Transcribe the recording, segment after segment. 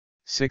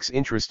6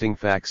 interesting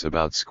facts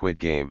about Squid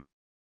Game.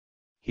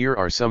 Here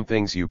are some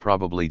things you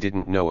probably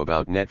didn't know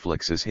about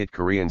Netflix's hit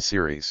Korean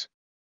series.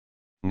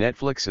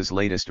 Netflix's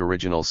latest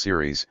original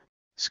series,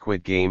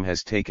 Squid Game,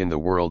 has taken the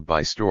world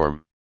by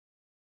storm.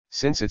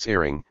 Since its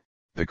airing,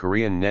 the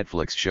Korean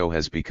Netflix show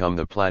has become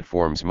the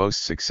platform's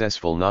most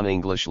successful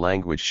non-English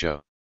language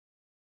show.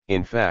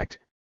 In fact,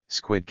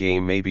 Squid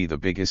Game may be the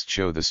biggest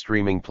show the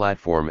streaming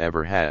platform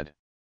ever had.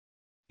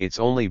 It's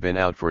only been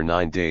out for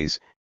 9 days,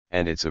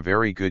 and it's a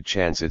very good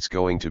chance it's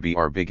going to be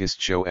our biggest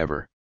show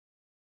ever.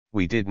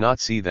 We did not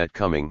see that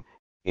coming,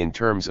 in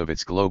terms of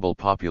its global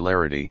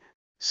popularity,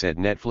 said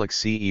Netflix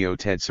CEO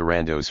Ted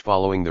Sarandos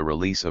following the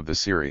release of the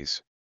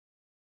series.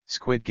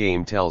 Squid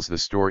Game tells the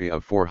story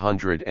of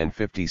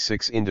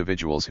 456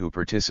 individuals who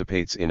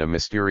participates in a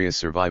mysterious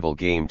survival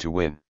game to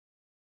win.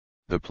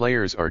 The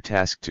players are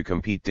tasked to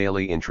compete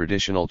daily in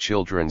traditional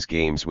children's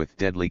games with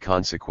deadly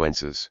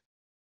consequences.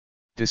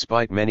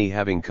 Despite many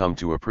having come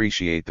to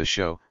appreciate the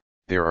show,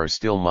 there are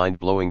still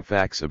mind-blowing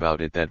facts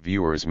about it that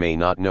viewers may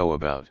not know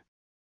about.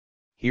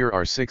 Here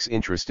are 6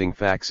 interesting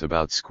facts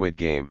about Squid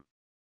Game.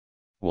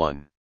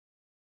 1.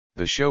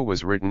 The show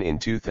was written in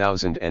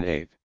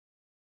 2008.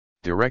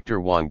 Director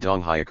Wang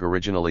Dong-hyuk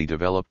originally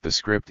developed the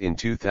script in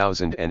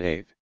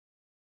 2008.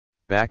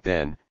 Back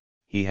then,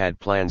 he had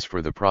plans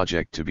for the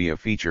project to be a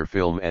feature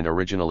film and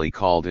originally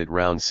called it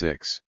Round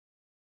 6.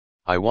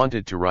 I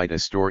wanted to write a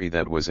story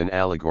that was an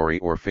allegory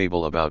or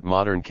fable about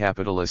modern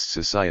capitalist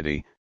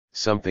society,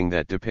 something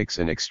that depicts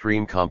an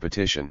extreme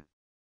competition.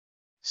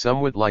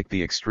 Somewhat like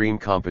the extreme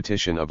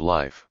competition of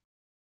life.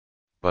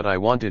 But I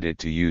wanted it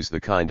to use the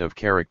kind of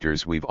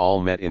characters we've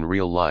all met in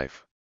real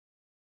life.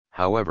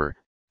 However,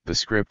 the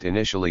script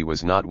initially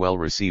was not well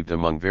received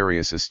among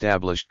various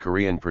established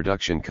Korean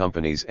production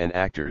companies and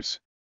actors.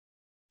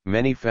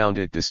 Many found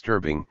it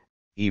disturbing,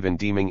 even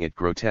deeming it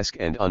grotesque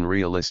and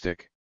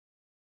unrealistic.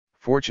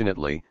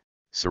 Fortunately,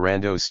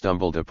 Sarandos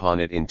stumbled upon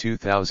it in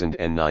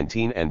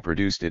 2019 and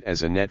produced it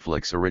as a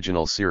Netflix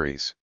original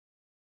series.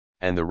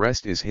 And the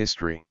rest is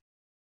history.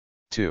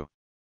 2.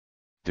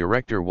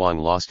 Director Wang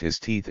lost his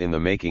teeth in the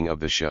making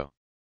of the show.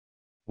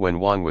 When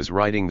Wang was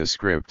writing the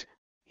script,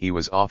 he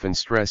was often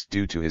stressed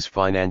due to his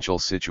financial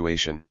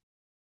situation.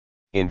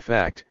 In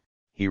fact,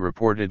 he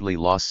reportedly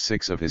lost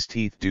 6 of his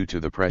teeth due to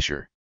the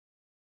pressure.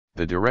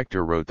 The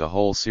director wrote the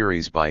whole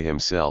series by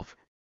himself.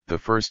 The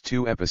first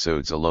 2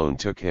 episodes alone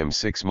took him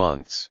 6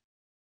 months.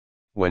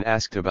 When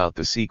asked about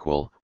the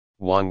sequel,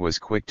 Wang was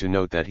quick to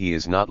note that he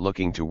is not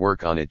looking to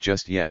work on it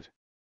just yet.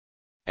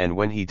 And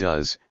when he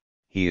does,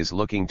 he is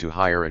looking to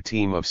hire a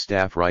team of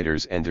staff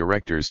writers and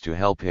directors to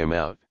help him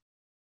out.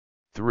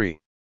 3.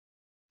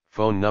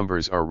 Phone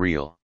numbers are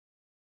real.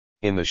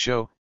 In the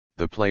show,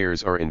 the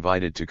players are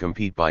invited to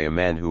compete by a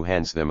man who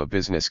hands them a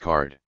business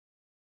card.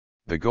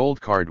 The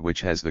gold card,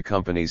 which has the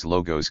company's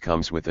logos,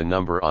 comes with a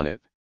number on it.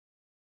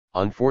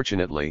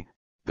 Unfortunately,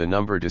 the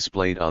number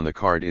displayed on the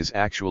card is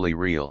actually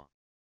real.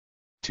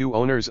 2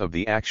 owners of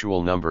the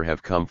actual number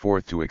have come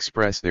forth to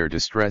express their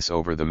distress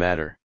over the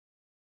matter.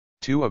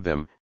 2 of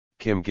them,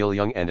 Kim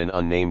Gil-young and an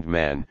unnamed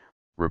man,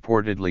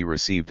 reportedly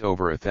received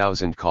over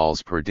 1,000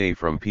 calls per day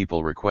from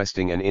people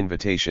requesting an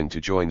invitation to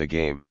join the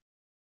game.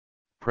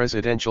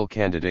 Presidential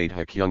candidate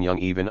Ha Kyung-young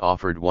even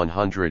offered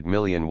 100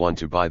 million won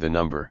to buy the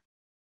number.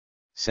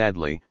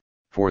 Sadly,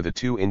 for the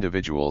 2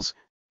 individuals,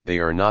 they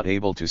are not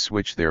able to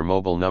switch their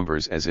mobile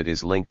numbers as it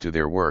is linked to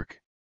their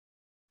work.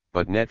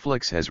 But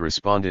Netflix has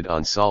responded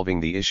on solving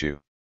the issue.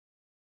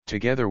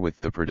 Together with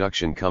the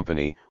production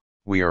company,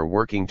 we are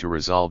working to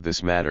resolve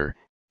this matter,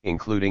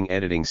 including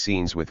editing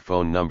scenes with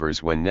phone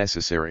numbers when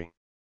necessary.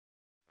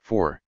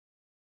 4.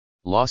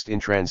 Lost in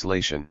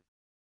translation.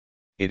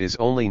 It is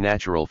only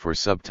natural for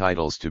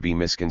subtitles to be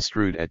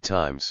misconstrued at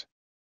times.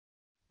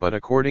 But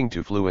according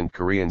to fluent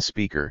Korean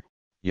speaker,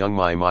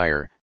 Youngmi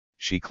Meyer,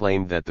 she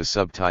claimed that the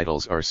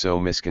subtitles are so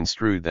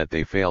misconstrued that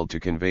they failed to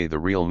convey the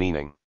real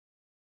meaning.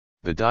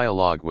 The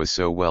dialogue was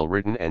so well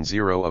written and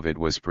 0 of it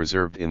was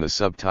preserved in the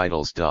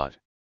subtitles.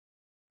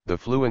 The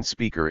fluent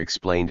speaker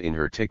explained in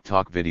her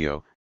TikTok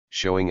video,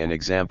 showing an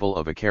example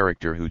of a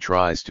character who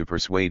tries to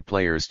persuade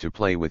players to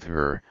play with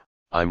her,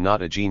 "I'm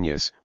not a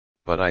genius,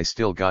 but I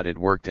still got it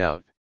worked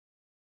out."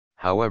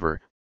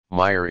 However,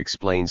 Meyer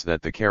explains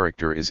that the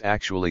character is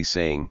actually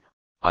saying,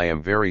 "I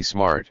am very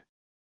smart.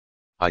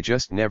 I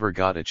just never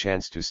got a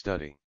chance to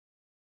study."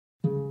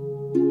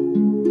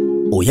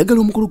 Oyagala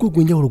omukolo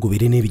gw'enjawulo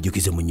gubeere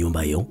n'ebijjukize mu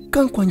nnyumba yo?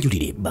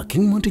 Kankwanjulire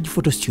Backing Montage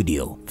Photo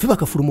Studio. Ffe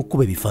bakafuluma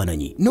okukuba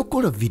ebifaananyi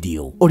n'okukola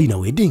video. Olina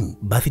wedding,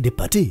 birthday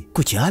party,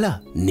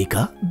 kukyala,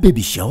 nika,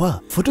 baby shower,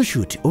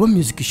 photoshoot oba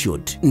music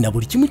shoot na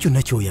buli kimu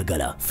kyonna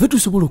ky'oyagala. Ffe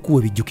tusobola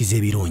okuwa ebijjukize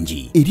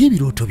ebirungi eri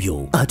ebirooto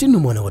byo. Ate nno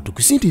mwana wattu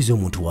kusintiiza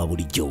omuntu wa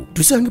bulijjo.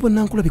 Tusange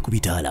bannankulabe ku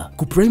bitaala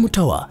ku Prime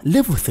Tower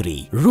Level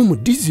 3 Room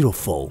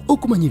D04.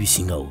 Okumanya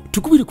ebisingawo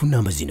tukubire ku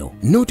nnamba zino: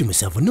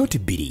 07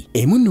 02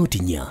 1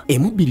 4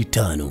 1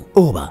 25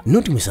 oba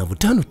noti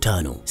 755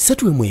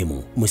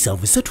 3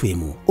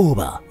 731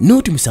 oba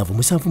noti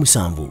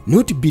 777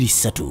 noti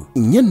 23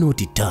 nya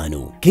noti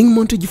 5. King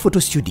Montage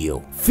Photo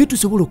Studio ffe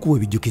tusobola okuwa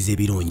ebijjukizo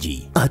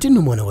ebirungi ate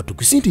nno mwana wattu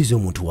kusintiiza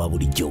omuntu wa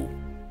bulijjo.